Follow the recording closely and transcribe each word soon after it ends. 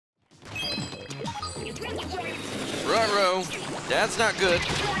Ruh-roh. That's not good.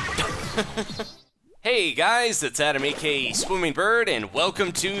 Hey guys, it's Adam aka Swimming Bird, and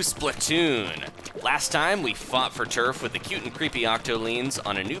welcome to Splatoon. Last time we fought for turf with the cute and creepy Octolings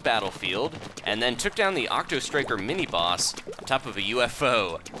on a new battlefield, and then took down the Octo Striker mini-boss on top of a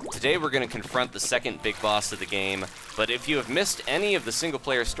UFO. Today we're going to confront the second big boss of the game, but if you have missed any of the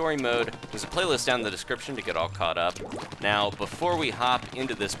single-player story mode, there's a playlist down in the description to get all caught up. Now, before we hop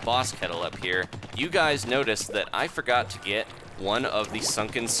into this boss kettle up here, you guys noticed that I forgot to get one of the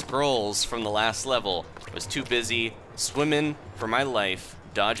Sunken scrolls from the last level. I was too busy swimming for my life,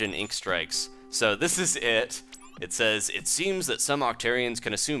 dodging ink strikes. So this is it. It says, it seems that some Octarians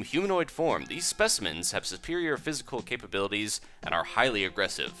can assume humanoid form. These specimens have superior physical capabilities and are highly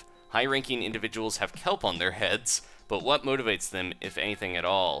aggressive. High-ranking individuals have kelp on their heads, but what motivates them, if anything at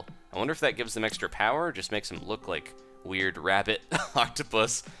all? I wonder if that gives them extra power or just makes them look like weird rabbit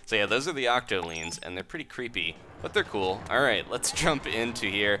octopus. So yeah, those are the Octolings, and they're pretty creepy, but they're cool. Alright, let's jump into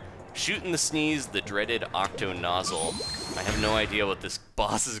here. Shootin' the Sneeze, the dreaded Octonozzle. I have no idea what this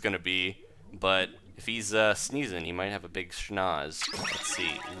boss is gonna be, but if he's sneezing, he might have a big schnoz. Let's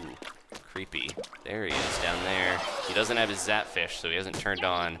see. Ooh, creepy. There he is, down there. He doesn't have his Zapfish, so he hasn't turned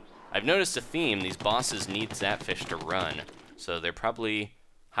on. I've noticed a theme. These bosses need Zapfish to run, so they're probably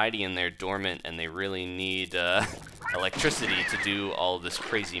hiding in there dormant, and they really need electricity to do all of this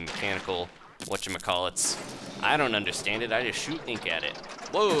crazy mechanical whatchamacallits. I don't understand it. I just shoot ink at it.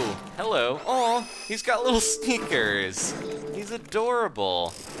 Whoa, hello. Aw, he's got little sneakers. He's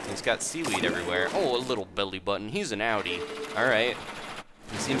adorable. He's got seaweed everywhere. Oh, a little belly button. He's an outie. All right.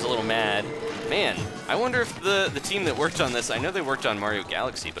 He seems a little mad. Man, I wonder if the team that worked on this, I know they worked on Mario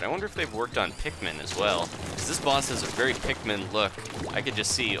Galaxy, but I wonder if they've worked on Pikmin as well. Because this boss has a very Pikmin look. I could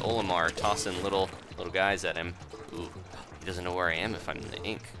just see Olimar tossing little guys at him. Ooh, he doesn't know where I am if I'm in the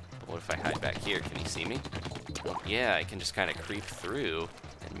ink. But what if I hide back here? Can he see me? Oh, yeah, I can just kind of creep through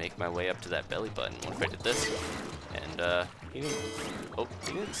and make my way up to that belly button. What if I did this? And, he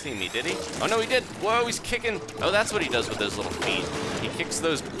didn't see me, did he? Oh, no, he did. Whoa, he's kicking. Oh, that's what he does with those little feet. He kicks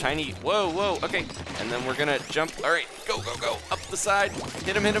those tiny, whoa, okay. And then we're gonna jump. All right, go, up the side.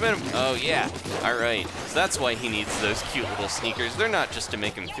 Hit him. Oh, yeah. All right, so that's why he needs those cute little sneakers. They're not just to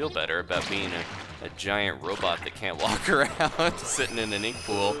make him feel better about being a giant robot that can't walk around sitting in an ink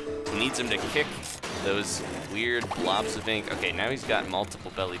pool. He needs him to kick those weird blobs of ink. Okay, now he's got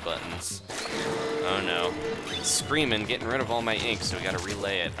multiple belly buttons. Oh no. He's screaming, getting rid of all my ink, so we gotta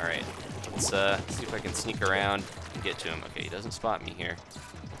relay it. Alright, let's see if I can sneak around and get to him. Okay, he doesn't spot me here.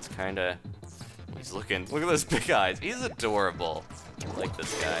 It's kinda... He's looking. Look at those big eyes. He's adorable. I like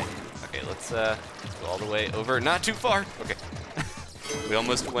this guy. Okay, let's go all the way over. Not too far. Okay. We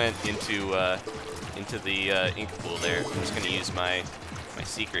almost went into the ink pool there. I'm just gonna use my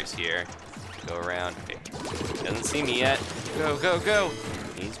secrets here. Go around. Okay. He doesn't see me yet. Go.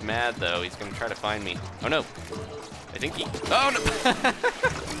 He's mad though. He's gonna try to find me. Oh no. I think he. Oh no!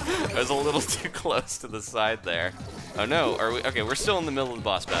 I was a little too close to the side there. Oh no. Are we? Okay, we're still in the middle of the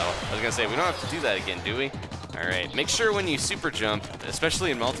boss battle. I was gonna say we don't have to do that again, do we? All right. Make sure when you super jump,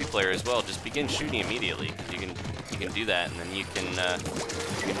 especially in multiplayer as well, just begin shooting immediately. You can do that, and then you can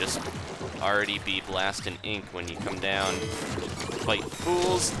just already be blasting ink when you come down. Fight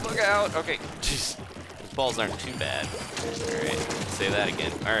fools. Look out. Okay. Jeez. Those balls aren't too bad. Alright. Say that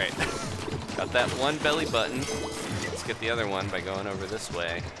again. Alright. Got that one belly button. Let's get the other one by going over this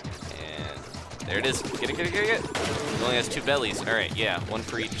way. And there it is. Get it. He only has two bellies. Alright, yeah. One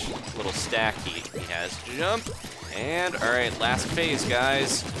for each little stack he has. Jump. And alright, last phase,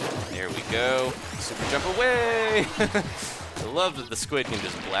 guys. There we go. Super jump away. I love that the squid can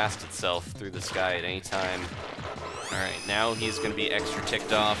just blast itself through the sky at any time. Alright, now he's going to be extra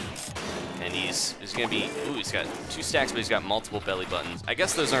ticked off, and he's going to be, ooh, he's got 2 stacks, but he's got multiple belly buttons. I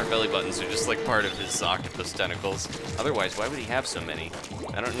guess those aren't belly buttons, they're just like part of his octopus tentacles. Otherwise, why would he have so many?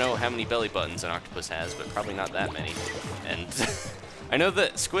 I don't know how many belly buttons an octopus has, but probably not that many. And I know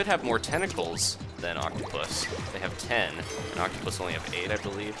that squid have more tentacles than octopus. They have 10, and octopus only have 8, I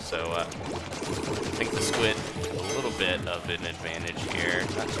believe, so I think the squid a little bit of an advantage here,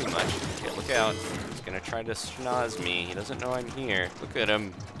 not too much. Okay, look out. Gonna try to schnoz me. He doesn't know I'm here. Look at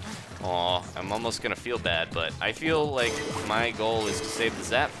him. Aw, I'm almost gonna feel bad, but I feel like my goal is to save the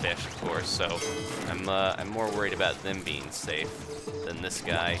Zapfish, of course, so I'm more worried about them being safe than this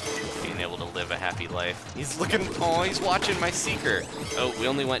guy being able to live a happy life. He's looking, oh, he's watching my seeker. Oh, we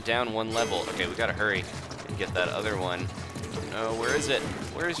only went down 1 level. Okay, we gotta hurry and get that other one. Oh, where is it?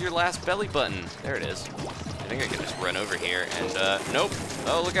 Where's your last belly button? There it is. I think I can just run over here and, nope.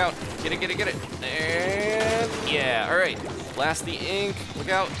 Oh, look out. Get it. And, yeah, all right. Blast the ink. Look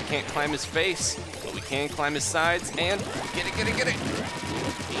out. I can't climb his face. but we can climb his sides and get it.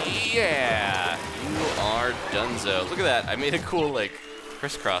 Yeah, you are donezo. Look at that. I made a cool, like,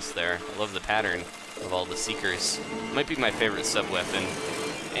 crisscross there. I love the pattern of all the seekers. Might be my favorite sub-weapon.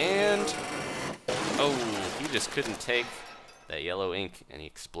 And, oh, he just couldn't take that yellow ink, and he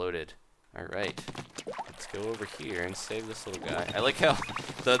exploded. All right, let's go over here and save this little guy. I like how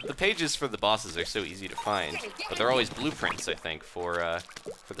the pages for the bosses are so easy to find, but they're always blueprints, I think, for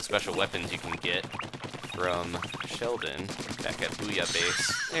the special weapons you can get from Sheldon back at Booyah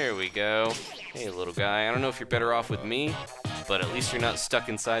Base. There we go. Hey, little guy. I don't know if you're better off with me, but at least you're not stuck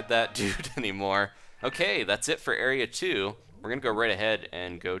inside that dude anymore. Okay, that's it for Area 2. We're gonna go right ahead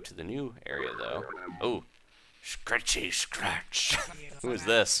and go to the new area, though. Oh, scratchy scratch. Who is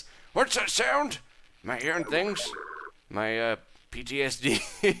this? What's that sound? Am I hearing things? My,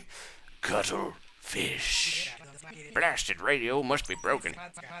 PTSD? Cuttlefish. Blasted radio must be broken.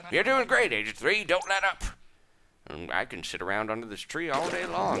 You're doing great, Agent 3. Don't let up. I can sit around under this tree all day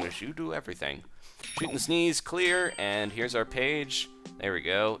long as you do everything. Shoot and sneeze, clear, and here's our page. There we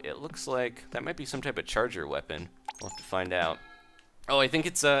go. It looks like that might be some type of charger weapon. We'll have to find out. Oh, I think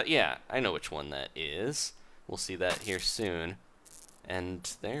it's, yeah, I know which one that is. We'll see that here soon.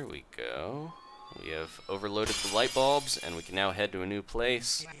 And there we go. We have overloaded the light bulbs, and we can now head to a new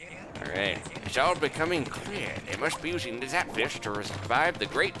place. Alright. It's all becoming clear. They must be using the Zapfish to revive the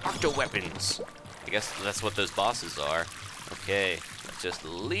great Octo weapons. I guess that's what those bosses are. Okay, let's just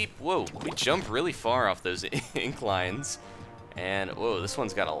leap. Whoa, we jump really far off those inclines. And, whoa, this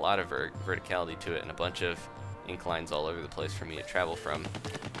one's got a lot of verticality to it and a bunch of inclines all over the place for me to travel from.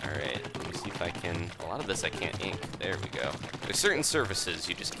 Alright, let me see if I can... A lot of this I can't ink. There we go. There's certain surfaces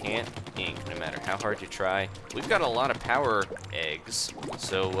you just can't ink no matter how hard you try. We've got a lot of power eggs,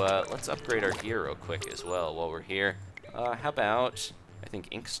 so let's upgrade our gear real quick as well while we're here. How about... I think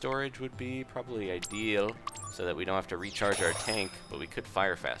ink storage would be probably ideal so that we don't have to recharge our tank, but we could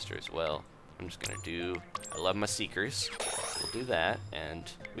fire faster as well. I'm just gonna do... I love my seekers. We'll do that, and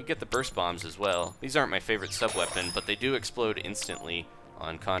we get the burst bombs as well. These aren't my favorite sub-weapon, but they do explode instantly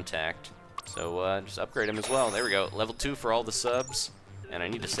on contact. So just upgrade them as well. There we go. Level 2 for all the subs. And I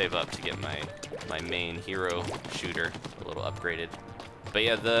need to save up to get my main hero shooter a little upgraded. But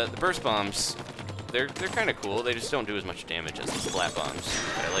yeah, the burst bombs, they're kind of cool. They just don't do as much damage as the splat bombs.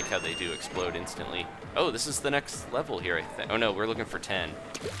 But I like how they do explode instantly. Oh, this is the next level here, I think. Oh no, we're looking for 10.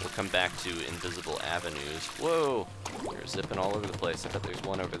 We'll come back to Invisible Avenues. Whoa! They're zipping all over the place. I bet there's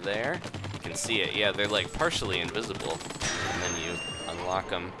one over there. You can see it. Yeah, they're like partially invisible. And then you unlock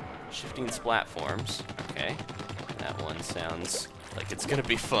them. Shifting platforms. Okay. That one sounds like it's gonna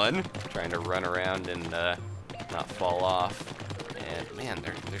be fun. Trying to run around and not fall off. And man,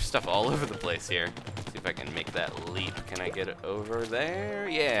 there's stuff all over the place here. See if I can make that leap. Can I get it over there?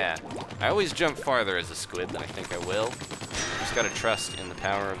 Yeah. I always jump farther as a squid than I think I will. Just gotta trust in the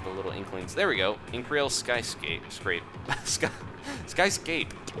power of the little inklings. There we go. Inkrail Skyscape.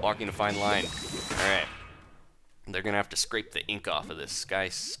 Skyscape. Walking a fine line. Alright. They're gonna have to scrape the ink off of this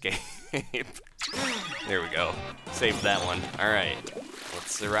Skyscape. There we go. Saved that one. Alright.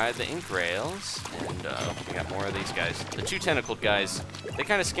 Let's ride the Inkrails. And we got more of these guys. The two tentacled guys, they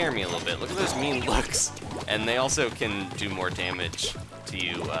kind of scare me a little bit. Look at those mean looks. And they also can do more damage to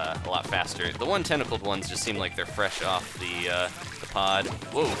you a lot faster. The one tentacled ones just seem like they're fresh off the pod.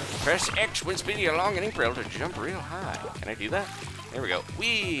 Whoa. Press X when speeding along an Inkrail to jump real high. Can I do that? There we go.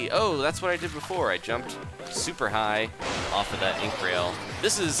 Whee! Oh, that's what I did before. I jumped super high off of that Inkrail.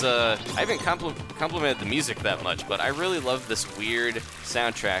 This is, I haven't complimented the music that much, but I really love this weird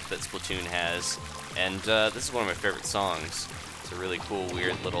soundtrack that Splatoon has. And this is one of my favorite songs. It's a really cool,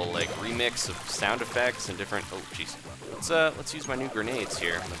 weird little, like, remix of sound effects and different... Oh, jeez. Let's use my new grenades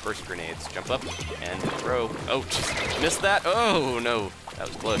here. My burst grenades. Jump up and throw. Oh, jeez. Missed that? Oh, no. That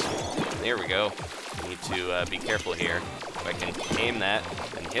was close. There we go. Need to be careful here. If I can aim that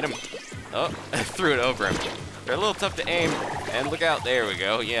and hit him. Oh, I threw it over him. They're a little tough to aim. And look out. There we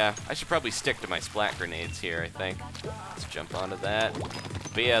go. Yeah, I should probably stick to my splat grenades here, I think. Let's jump onto that.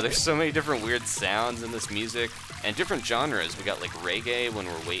 But yeah, there's so many different weird sounds in this music. And different genres. We got like reggae when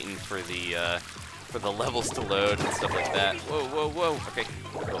we're waiting for the levels to load and stuff like that. Whoa, whoa, whoa. Okay,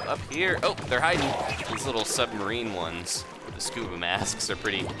 go up here. Oh, they're hiding. These little submarine ones with the scuba masks are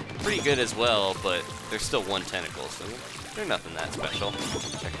pretty good as well, but they're still one tentacle, so they're nothing that special.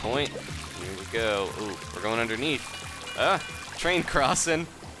 Checkpoint. Here we go. Ooh, we're going underneath. Ah, train crossing.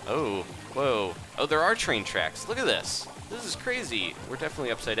 Oh, whoa. Oh, there are train tracks. Look at this. This is crazy. We're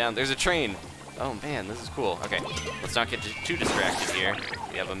definitely upside down. There's a train. Oh man, this is cool. Okay, let's not get too distracted here.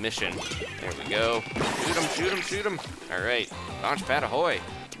 We have a mission. There we go. Shoot him, shoot him, shoot him. All right, launch pad ahoy.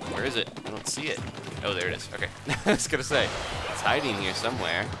 Where is it? I don't see it. Oh, there it is. Okay. I was gonna say, it's hiding here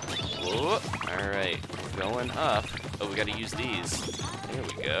somewhere. Whoa. All right, we're going up. Oh, we gotta use these. There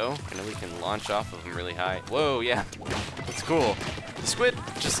we go. And then we can launch off of them really high. Whoa, yeah. That's cool. The squid,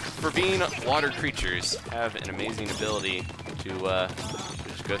 just for being water creatures, have an amazing ability to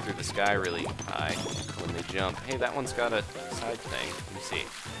just go through the sky really high when they jump. Hey, that one's got a side thing. Let me see.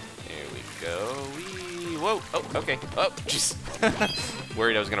 There we go. Whee! Whoa! Oh, okay. Oh, jeez.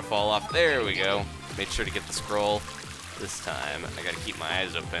 Worried I was gonna fall off. There we go. Made sure to get the scroll this time. I gotta keep my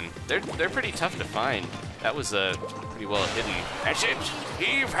eyes open. They're pretty tough to find. That was pretty well hidden. That's it.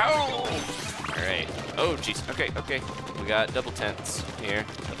 Heave ho! All right. Oh, jeez. Okay, okay. We got double tents here.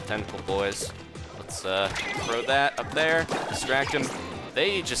 Double tentacle boys. Let's throw that up there. Distract them.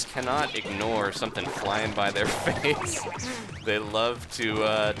 They just cannot ignore something flying by their face. They love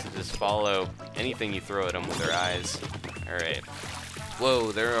to just follow anything you throw at them with their eyes. All right.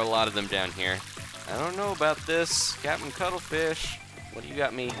 Whoa, there are a lot of them down here. I don't know about this, Captain Cuttlefish. What do you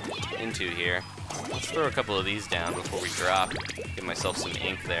got me into here? Let's throw a couple of these down before we drop. Give myself some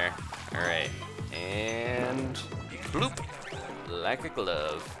ink there. All right, and bloop, like a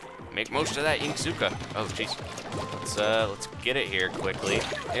glove. Make most of that Inkzuka. Oh, jeez. Let's get it here quickly.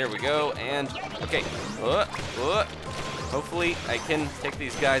 There we go, and okay. Hopefully I can take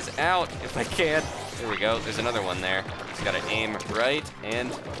these guys out if I can. There we go. There's another one there. Just gotta aim right,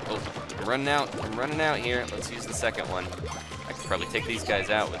 and oh, I'm running out. I'm running out here. Let's use the second one. I could probably take these guys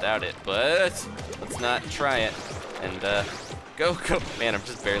out without it, but let's not try it. And go. Man, I'm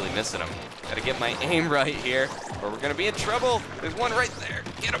just barely missing them. Gotta get my aim right here, or we're gonna be in trouble. There's one right there.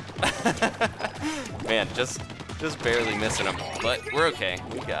 Get him. Man, just barely missing them, but we're okay.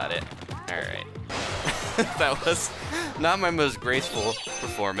 We got it. All right. That was not my most graceful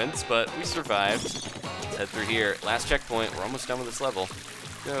performance, but we survived. Let's head through here. Last checkpoint. We're almost done with this level.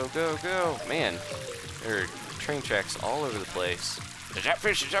 Go, go, go. Man, there are train tracks all over the place. The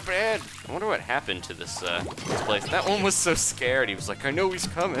Zapfish is up ahead. I wonder what happened to this place. That one was so scared. He was like, I know he's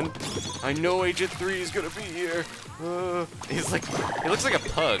coming. I know Agent 3 is gonna be here. He's like, he looks like a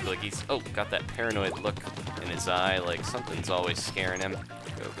pug. Like he's, oh, got that paranoid look in his eye. Like something's always scaring him.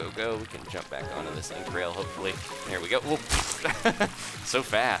 Go, go, go. We can jump back onto this Inkrail, hopefully. There we go. Whoa. So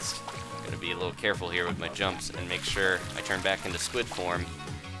fast. Gotta be a little careful here with my jumps and make sure I turn back into squid form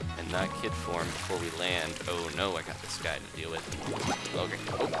and not kid form before we land. Oh no, I got this guy to deal with. Okay.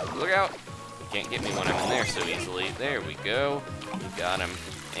 Oh, look out. You can't get me when I'm in there so easily. There we go. We got him.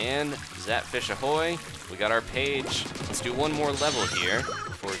 And Zapfish ahoy. We got our page. Let's do one more level here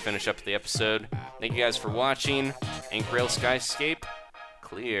before we finish up the episode. Thank you guys for watching. Inkrail Skyscape.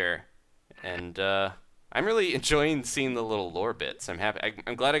 Clear. And I'm really enjoying seeing the little lore bits. I'm happy.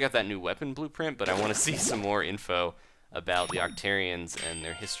 I'm glad I got that new weapon blueprint, but I want to see some more info about the Octarians and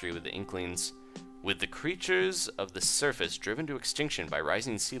their history with the Inklings. With the creatures of the surface driven to extinction by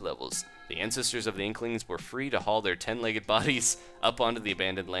rising sea levels, the ancestors of the Inklings were free to haul their 10-legged bodies up onto the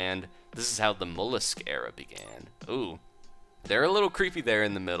abandoned land. This is how the Mollusc era began. Ooh, they're a little creepy there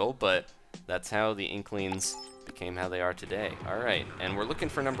in the middle, but that's how the Inklings became how they are today. All right, and we're looking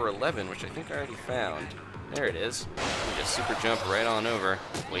for number 11, which I think I already found. There it is. We just super jump right on over.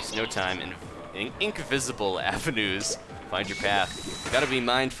 Waste no time in Inkvisible avenues. Find your path. Gotta be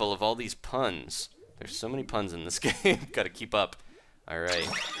mindful of all these puns. There's so many puns in this game. Gotta keep up. All right.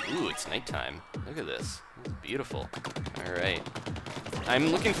 Ooh, it's nighttime. Look at this. It's beautiful. All right. I'm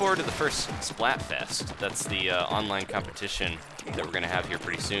looking forward to the first Splatfest. That's the online competition that we're gonna have here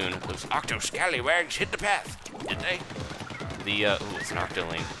pretty soon. Those Octo scallywags hit the path, did they? Ooh, it's an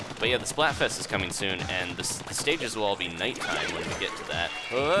Octoling. But yeah, the Splatfest is coming soon, and the stages will all be nighttime when we get to that.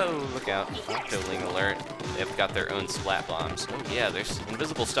 Oh, look out. Octoling alert. They've got their own splat bombs. Oh yeah, there's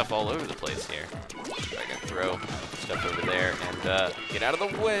invisible stuff all over the place here. I can throw stuff over there and get out of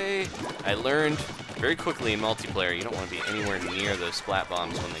the way. I learned very quickly in multiplayer, you don't want to be anywhere near those splat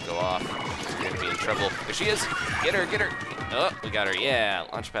bombs when they go off. You're going to be in trouble. There she is. Get her, get her. Oh, we got her. Yeah,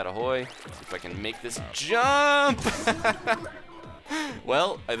 launchpad ahoy. See if I can make this jump.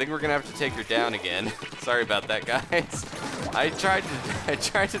 Well, I think we're gonna have to take her down again. Sorry about that, guys. I tried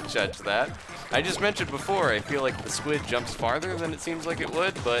to judge that. I just mentioned before, I feel like the squid jumps farther than it seems like it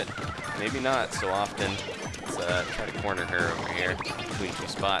would, but maybe not so often. Let's try to corner her over here between two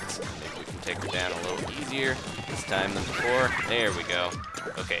spots. Maybe we can take her down a little easier this time than before. There we go.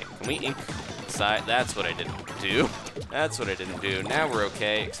 Okay, can we ink side? That's what I didn't do. That's what I didn't do. Now we're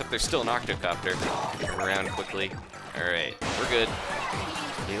okay, except there's still an octocopter. Turn around quickly. Alright, we're good.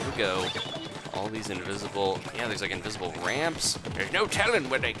 Here we go. All these invisible, yeah, there's like invisible ramps. There's no telling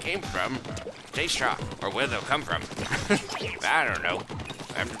where they came from. Stay strong, or where they'll come from. I don't know.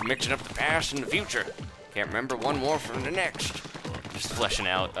 I'm mixing up the past and the future. Can't remember one more from the next. Just fleshing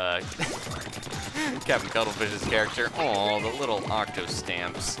out Captain Cuttlefish's character. Oh, the little Octo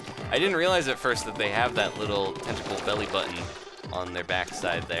stamps. I didn't realize at first that they have that little tentacle belly button on their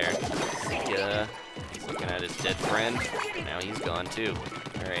backside there. He's looking at his dead friend. Now he's gone too.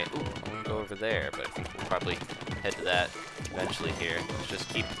 Alright, I'm gonna go over there, but I think we'll probably head to that eventually here. Let's just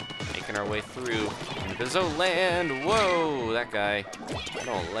keep making our way through Inviso Land. Whoa, that guy. I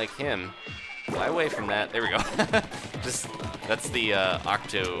don't like him. Fly away from that. There we go. That's the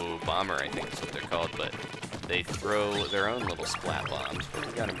Octo Bomber, I think is what they're called, but they throw their own little splat bombs. But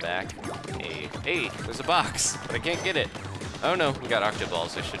we got him back. Hey, there's a box, but I can't get it. Oh no, we got Octo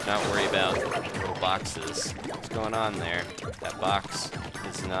Balls. I should not worry about little boxes. What's going on there? That box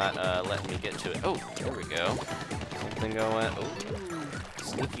is not letting me get to it. Oh, there we go. Something going. Oh,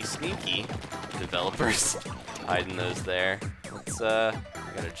 sneaky developers hiding those there. Let's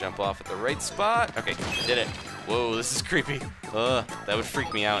gotta jump off at the right spot. Okay, did it. Whoa, this is creepy. That would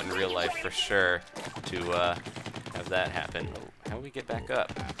freak me out in real life for sure to have that happen. How do we get back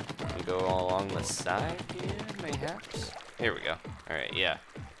up? Can we go all along the side here, mayhaps? Here we go. Alright, yeah.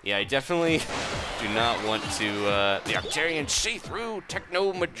 Yeah, I definitely do not want to, the Octarian see-through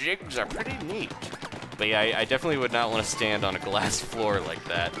techno-majigs are pretty neat. But yeah, I definitely would not want to stand on a glass floor like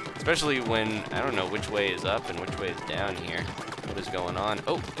that. Especially when, I don't know which way is up and which way is down here. What is going on?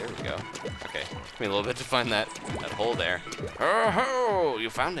 Oh, there we go. Okay, took me a little bit to find that hole there. Oh-ho! You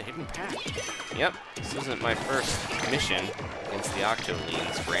found a hidden path. Yep, this isn't my first mission against the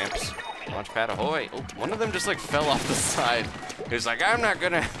Octolings, Gramps. Launchpad ahoy. Oh, one of them just like fell off the side. He was like, I'm not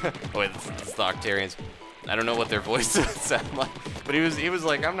gonna... Oh wait, this is the Octarians. I don't know what their voices sound like, but he was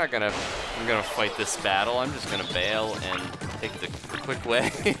like, I'm gonna fight this battle. I'm just gonna bail and take the quick way.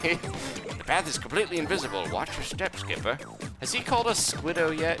 The path is completely invisible. Watch your step, Skipper. Has he called us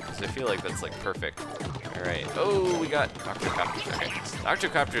Squiddo yet? Because I feel like that's like perfect. All right. Oh, we got Octocopters. Okay. The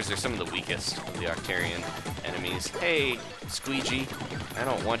Octocopters are some of the weakest of the Octarian enemies. Hey, Squeegee. I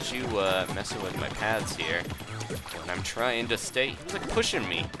don't want you messing with my paths here. When I'm trying to stay, he's like pushing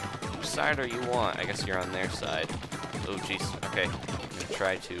me. Which side are you on? I guess you're on their side. Oh, jeez. Okay. I'm gonna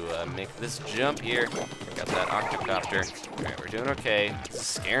try to make this jump here. Got that Octocopter. All right, we're doing okay. It's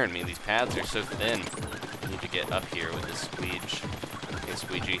scaring me. These paths are so thin. I need to get up here with this squeege. Okay,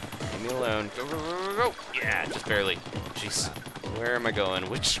 Squeegee, leave me alone. Go, go, go, go, go. Yeah, just barely. Jeez. Where am I going?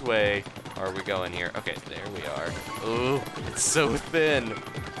 Which way are we going here? Okay, there we are. Oh, it's so thin.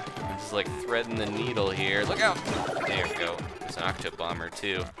 I'm just like threading the needle here. Look out! There we go. There's an Octo Bomber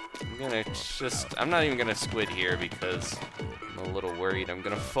too. I'm not even gonna squid here because I'm a little worried I'm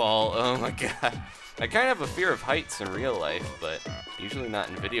gonna fall. Oh my god. I kind of have a fear of heights in real life, but usually not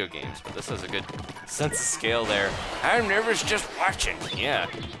in video games. But this has a good sense of scale there. I'm nervous just watching. Yeah,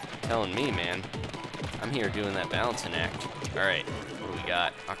 telling me, man. I'm here doing that balancing act. All right, what do we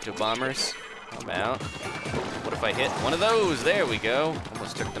got? Octo Bombers. How about? What if I hit one of those? There we go.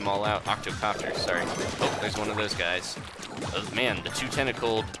 Almost took them all out. Octocopters, sorry. Oh, there's one of those guys. Oh, man, the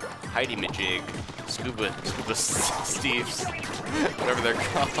two-tentacled Heidi-majig. Scuba Steves. Whatever they're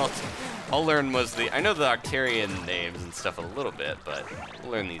called. I'll learn I know the Octarian names and stuff a little bit, but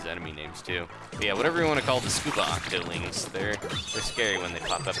we'll learn these enemy names too. But yeah, whatever you want to call the scuba Octolings, they're scary when they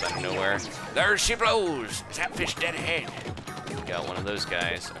pop up out of nowhere. There she blows! Zapfish dead ahead! Got one of those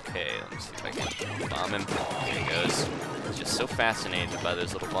guys. Okay, let me see if I can bomb him. There he goes. He's just so fascinated by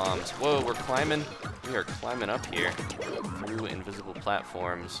those little bombs. Whoa, we're climbing. We are climbing up here through invisible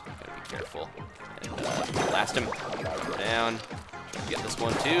platforms. Gotta be careful. And blast him. Go down. Get this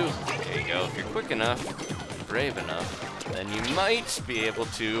one too. There you go. If you're quick enough, brave enough, then you might be able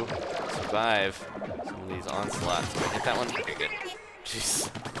to survive some of these onslaughts. Can I hit that one? Okay, good. Jeez.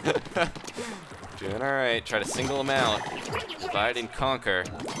 Doing all right. Try to single them out. Divide and conquer.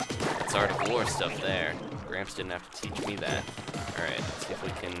 That's Art of War stuff there. Gramps didn't have to teach me that. All right. Let's see if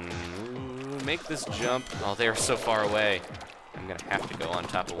we can make this jump. Oh, they're so far away. I'm gonna have to go on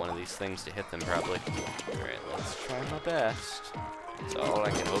top of one of these things to hit them probably. All right. Let's try my best. That's all I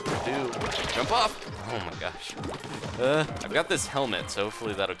can hope to do. Jump off! Oh my gosh. I've got this helmet, so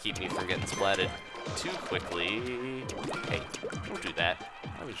hopefully that'll keep me from getting splatted too quickly. Hey, don't do that.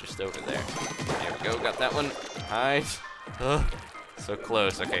 I was just over there. There we go, got that one. Hide. So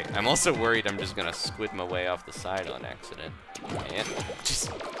close. Okay, I'm also worried I'm just gonna squid my way off the side on accident. And just...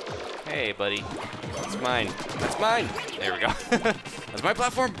 Hey, buddy. That's mine. That's mine! There we go. That's my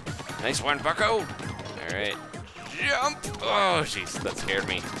platform! Nice one, bucko! Alright. Jump! Oh, jeez, that scared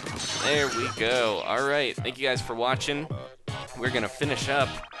me. There we go. All right, thank you guys for watching. We're gonna finish up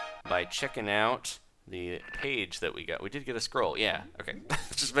by checking out the page that we got. We did get a scroll, yeah, okay.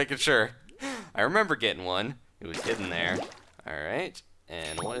 Just making sure. I remember getting one. It was hidden there. Alright.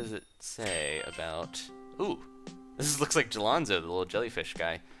 And what does it say about... Ooh. This looks like Jelonzo, the little jellyfish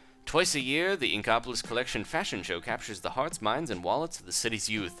guy. Twice a year, the Inkopolis Collection fashion show captures the hearts, minds, and wallets of the city's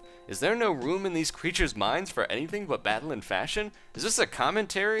youth. Is there no room in these creatures' minds for anything but battle and fashion? Is this a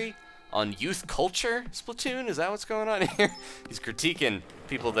commentary on youth culture, Splatoon? Is that what's going on here? He's critiquing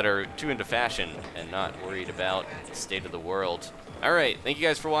people that are too into fashion and not worried about the state of the world. Alright, thank you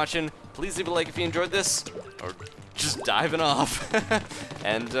guys for watching. Please leave a like if you enjoyed this, or just diving off.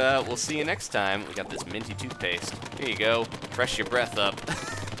 And we'll see you next time. We got this minty toothpaste. Here you go. Fresh your breath up.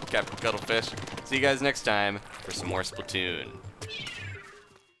 Captain Cuttlefish. See you guys next time for some more Splatoon.